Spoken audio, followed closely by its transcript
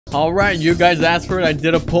Alright, you guys asked for it. I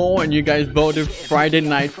did a poll and you guys voted Friday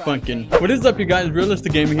Night Funkin'. What is up, you guys?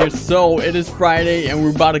 Realistic Gaming here. So it is Friday and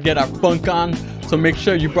we're about to get our funk on. So make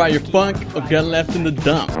sure you brought your funk or get left in the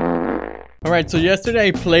dump. Alright, so yesterday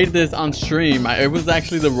I played this on stream. It was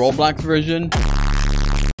actually the Roblox version.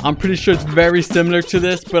 I'm pretty sure it's very similar to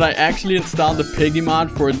this, but I actually installed the Piggy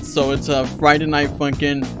mod for it. So it's a Friday Night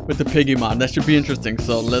Funkin' with the Piggy mod. That should be interesting.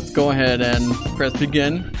 So let's go ahead and press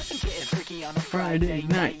begin. Friday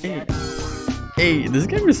night. Hey, this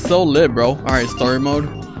game is so lit, bro. Alright, story mode.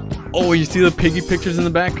 Oh, you see the piggy pictures in the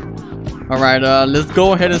back? Alright, let's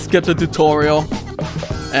go ahead and skip the tutorial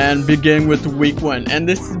and begin with week 1. And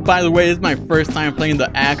this, by the way, is my first time playing the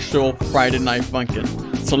actual Friday Night Funkin'.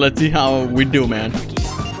 So let's see how we do, man.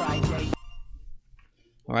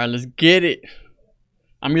 Alright, let's get it.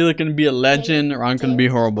 I'm either gonna be a legend or I'm gonna be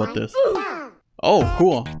horrible at this. Oh,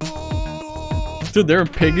 cool. Dude, they're in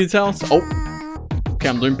Piggy's house. Oh, okay,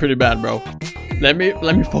 I'm doing pretty bad, bro. Let me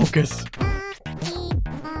focus.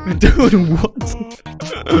 Dude, what?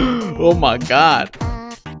 Oh my god.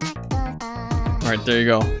 All right, there you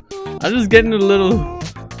go. I'm just getting a little.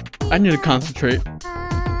 I need to concentrate.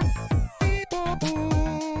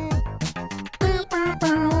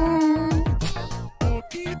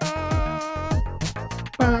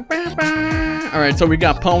 All right, so we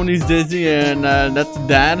got Pony, Zizzy, and that's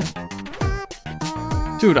Dad.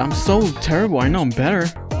 Dude, I'm so terrible. I know I'm better.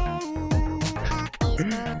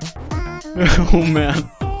 Oh man.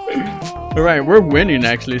 Alright, we're winning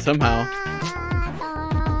actually somehow.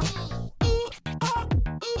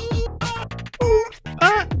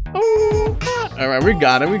 Alright, we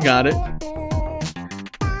got it, we got it.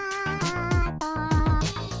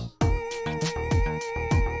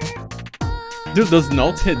 Dude, those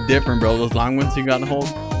notes hit different, bro. Those long ones you gotta hold.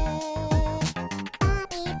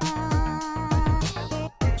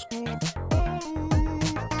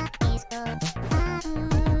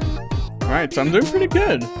 Alright, so I'm doing pretty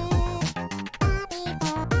good.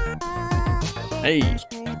 Hey.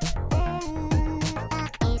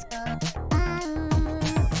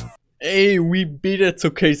 Hey, we beat it.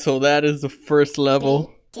 Okay, so that is the first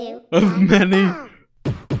level of many.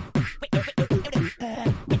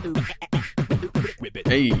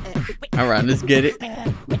 Hey. Alright, let's get it.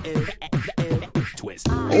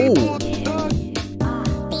 Oh.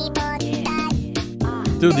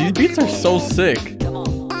 Dude, these beats are so sick.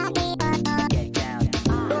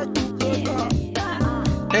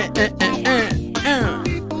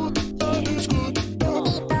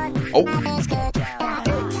 Oh.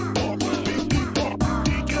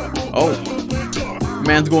 Oh.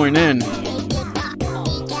 Man's going in.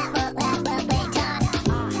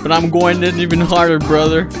 But I'm going in even harder,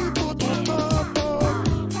 brother.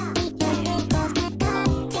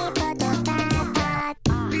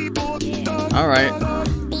 Alright.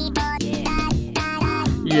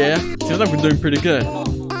 Yeah. Seems like we're doing pretty good.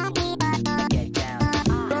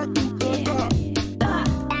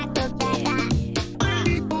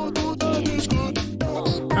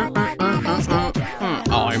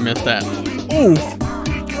 Oh, I missed that. Oof.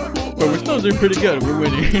 But we're still doing pretty good. We're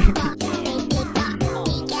winning.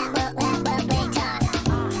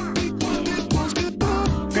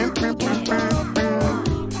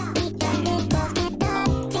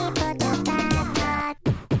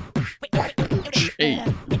 Hey.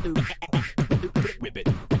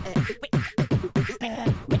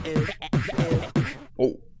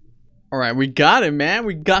 Oh. Alright, we got it, man.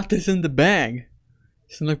 We got this in the bag.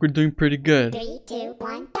 Seems like we're doing pretty good. 3, 2,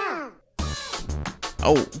 1, go!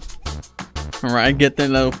 Oh. Alright, get that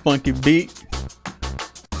little funky beat.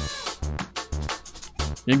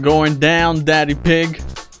 You're going down, Daddy Pig.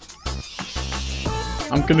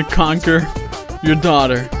 I'm gonna conquer your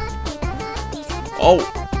daughter. Oh.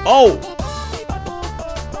 Oh.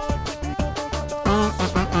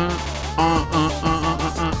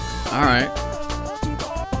 Alright.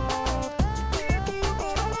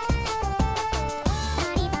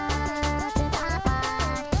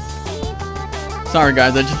 Sorry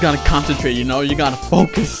guys, I just gotta concentrate, you know, you gotta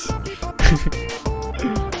focus.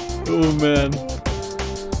 Oh man.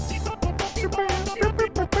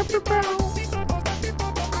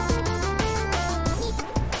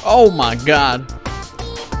 Oh my god.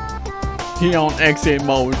 He on exit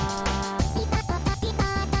mode.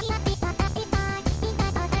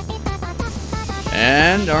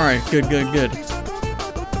 And alright, good.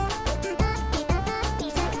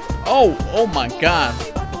 Oh my god.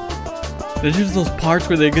 There's just those parts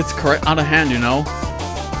where it gets out of hand, you know?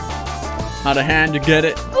 Out of hand, you get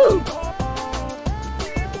it?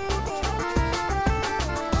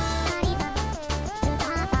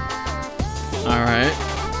 Alright.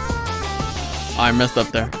 I messed up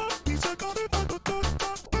there.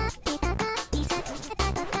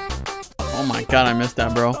 Oh my god, I missed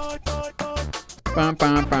that, bro.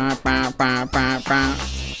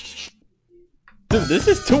 Dude, this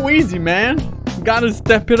is too easy, man. Gotta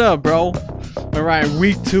step it up, bro. Alright,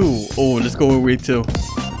 week 2. Oh, let's go with week 2.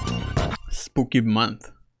 Spooky month.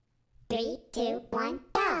 3, 2, 1,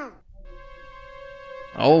 go!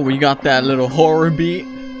 Oh, we got that little horror beat.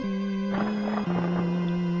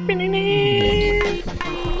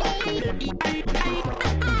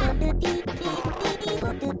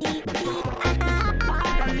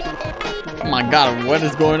 Oh my god, what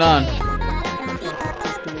is going on?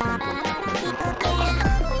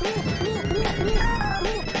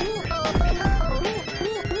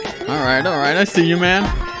 Alright, I see you, man.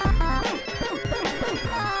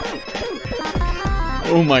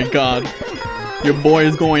 Oh my god. Your boy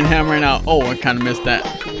is going ham right now. Oh, I kind of missed that.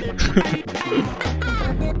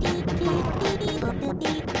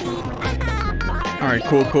 Alright,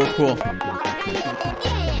 cool.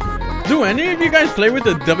 Do any of you guys play with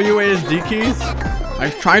the WASD keys?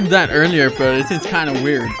 I've tried that earlier, but it seems kind of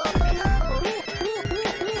weird.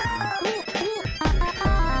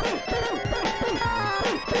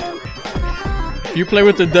 If you play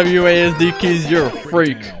with the WASD keys, you're a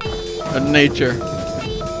freak of nature.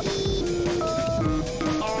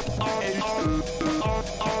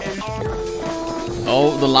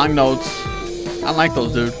 Oh, the long notes. I like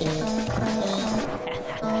those, dude.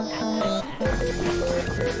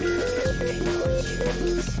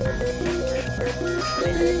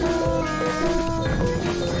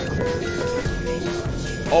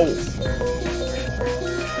 Oh.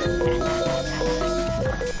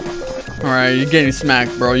 Alright, you're getting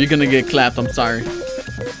smacked, bro. You're gonna get clapped, I'm sorry.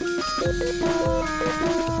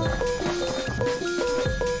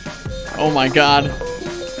 Oh my god.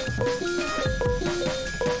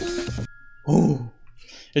 Oh.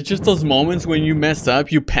 It's just those moments when you mess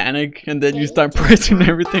up, you panic, and then you start pressing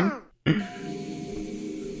everything.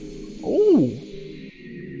 Oh.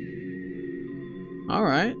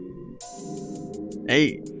 Alright.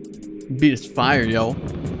 Hey. Beat is fire, yo.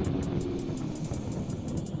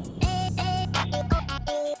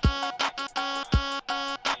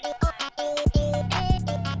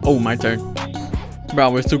 Oh, my turn.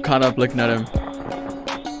 Bro, we're too caught up looking at him.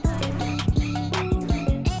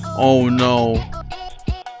 Oh no.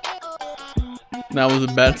 That was a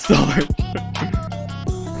bad start.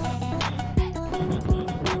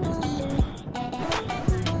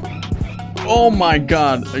 Oh my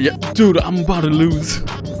god. Yeah, dude, I'm about to lose.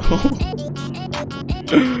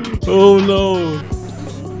 Oh no.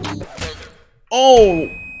 Oh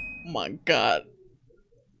my god.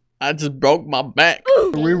 I just broke my back.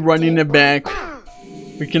 We're running it back.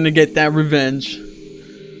 We're gonna get that revenge.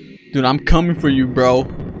 Dude, I'm coming for you, bro.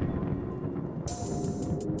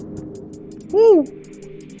 Woo!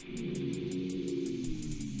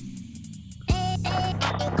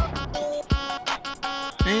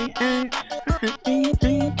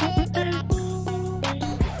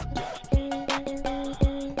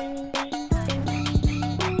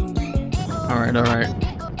 Alright.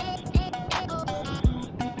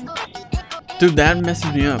 Dude, that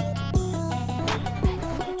messes me up.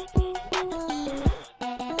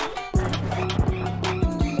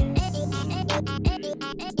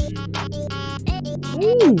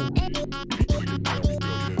 Ooh.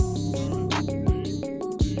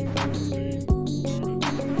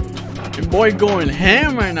 Your boy going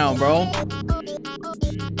ham right now, bro.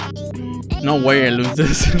 No way I lose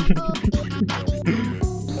this.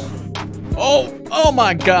 Oh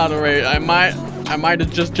my god, alright. I might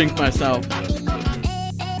have just jinxed myself.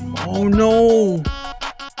 Oh no.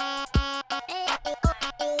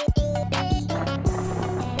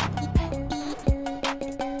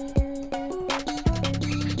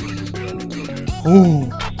 Ooh.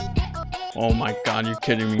 Oh my god, you're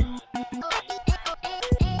kidding me.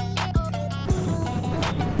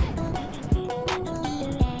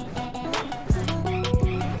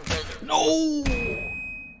 No.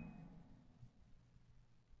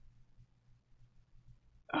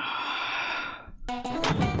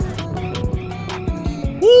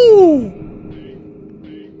 Woo.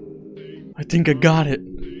 I think I got it.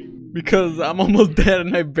 Because I'm almost dead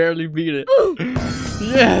and I barely beat it.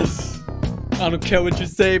 Yes. I don't care what you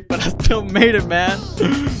say, but I still made it, man.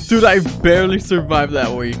 Dude, I barely survived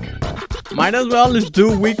that week. Might as well let's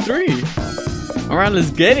do week 3. Alright,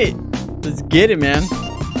 let's get it. Let's get it, man.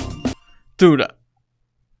 Dude,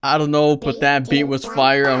 I don't know, but that beat was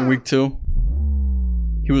fire on week 2.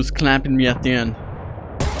 He was clamping me at the end.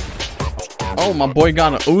 Oh, my boy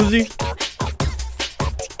got an Uzi.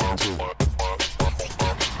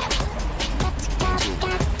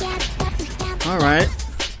 Alright.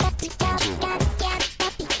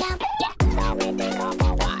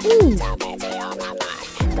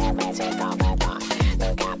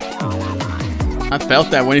 I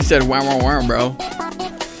felt that when he said wow wow wow, bro.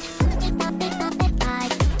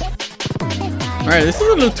 Alright, this is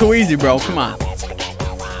a little too easy, bro. Come on.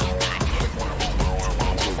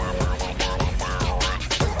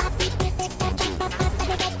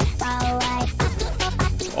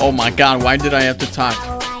 Oh my god, why did I have to talk?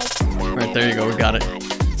 Alright, there you go, we got it.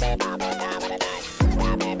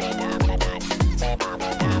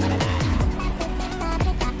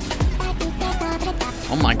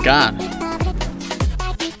 Oh my god.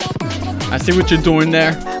 I see what you're doing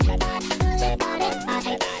there.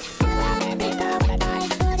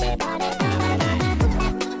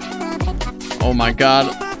 Oh my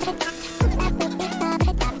god.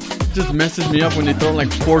 It just messes me up when they throw like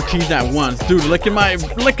 4 keys at once. Dude, look at my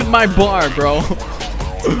bar, bro.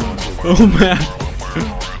 Oh man.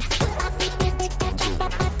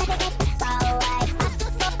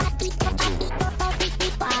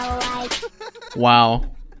 Wow.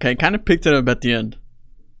 Okay, kind of picked it up at the end.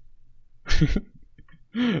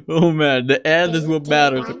 Oh man, the end is what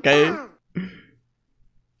matters, okay?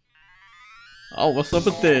 Oh, what's up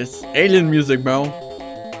with this? Alien music, bro.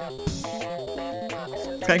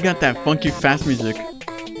 This guy got that funky fast music.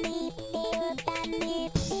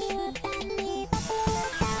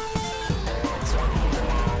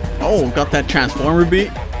 Oh, got that Transformer beat.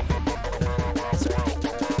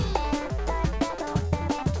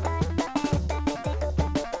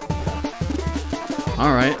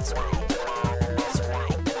 All right.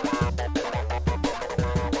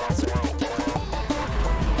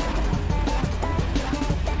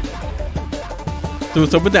 Dude,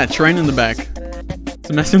 what's up with that train in the back?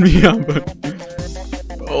 It's messing me up.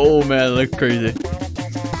 Oh man, it looks crazy.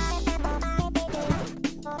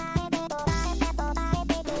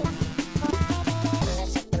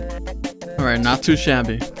 Alright, not too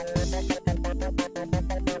shabby.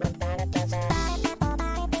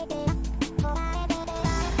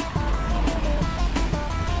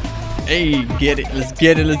 Hey, get it. Let's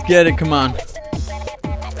get it. Let's get it. Come on.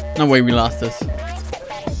 No way we lost this.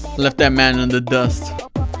 Left that man in the dust.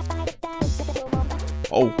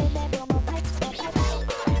 Oh.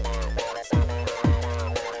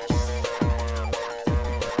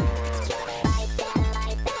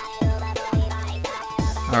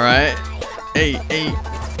 Alright. Hey, hey.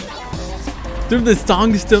 Dude, this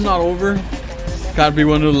song is still not over. It's gotta be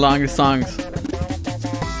one of the longest songs.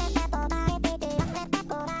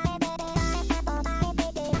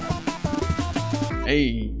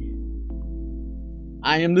 Hey.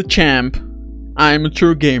 I am the champ. I am a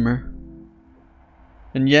true gamer.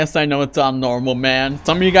 And yes, I know it's on normal, man.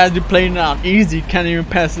 Some of you guys be playing it on easy, can't even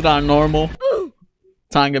pass it on normal.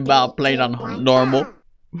 Talking about playing on normal.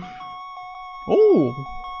 Oh.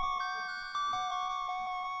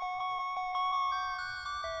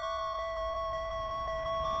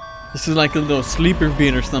 This is like a little sleeper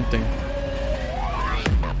beat or something.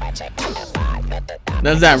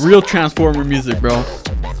 That's that real Transformer music, bro.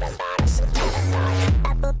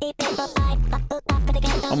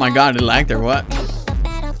 Oh my god, it lagged or what?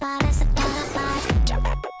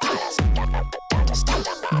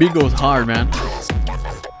 Beat goes hard, man.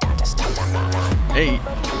 Hey.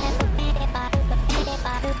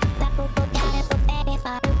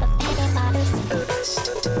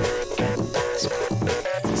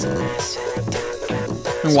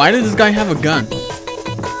 And why does this guy have a gun?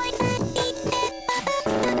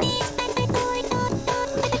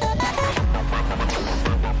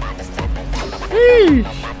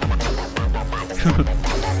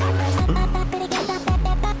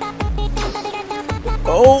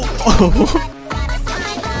 Oh.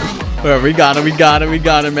 Well, we got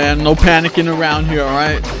it, man. No panicking around here,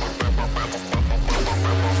 alright?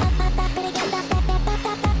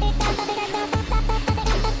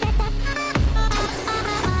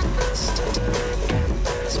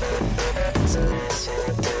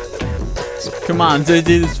 Come on,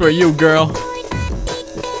 Zizzy, this is for you, girl.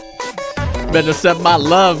 Better accept my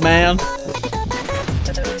love, man.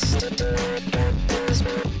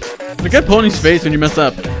 Look at Pony's face when you mess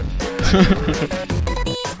up.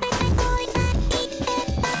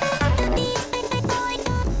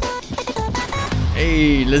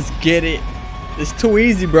 Hey, let's get it. It's too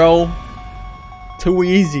easy, bro. Too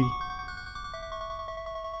easy.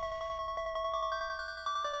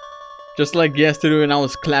 Just like yesterday when I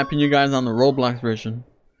was clapping you guys on the Roblox version.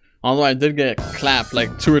 Although I did get clapped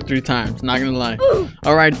like 2 or 3 times, not gonna lie.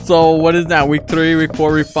 Alright, so what is that? Week 3, week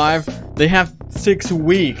 4, week 5? They have 6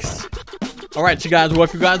 weeks. Alright, you guys, well,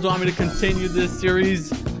 if you guys want me to continue this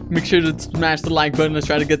series, make sure to smash the like button. Let's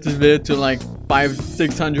try to get this video to like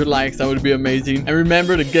 500-600 likes. That would be amazing. And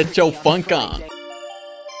remember to get your funk on.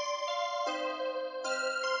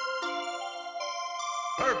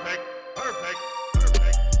 Perfect. Perfect.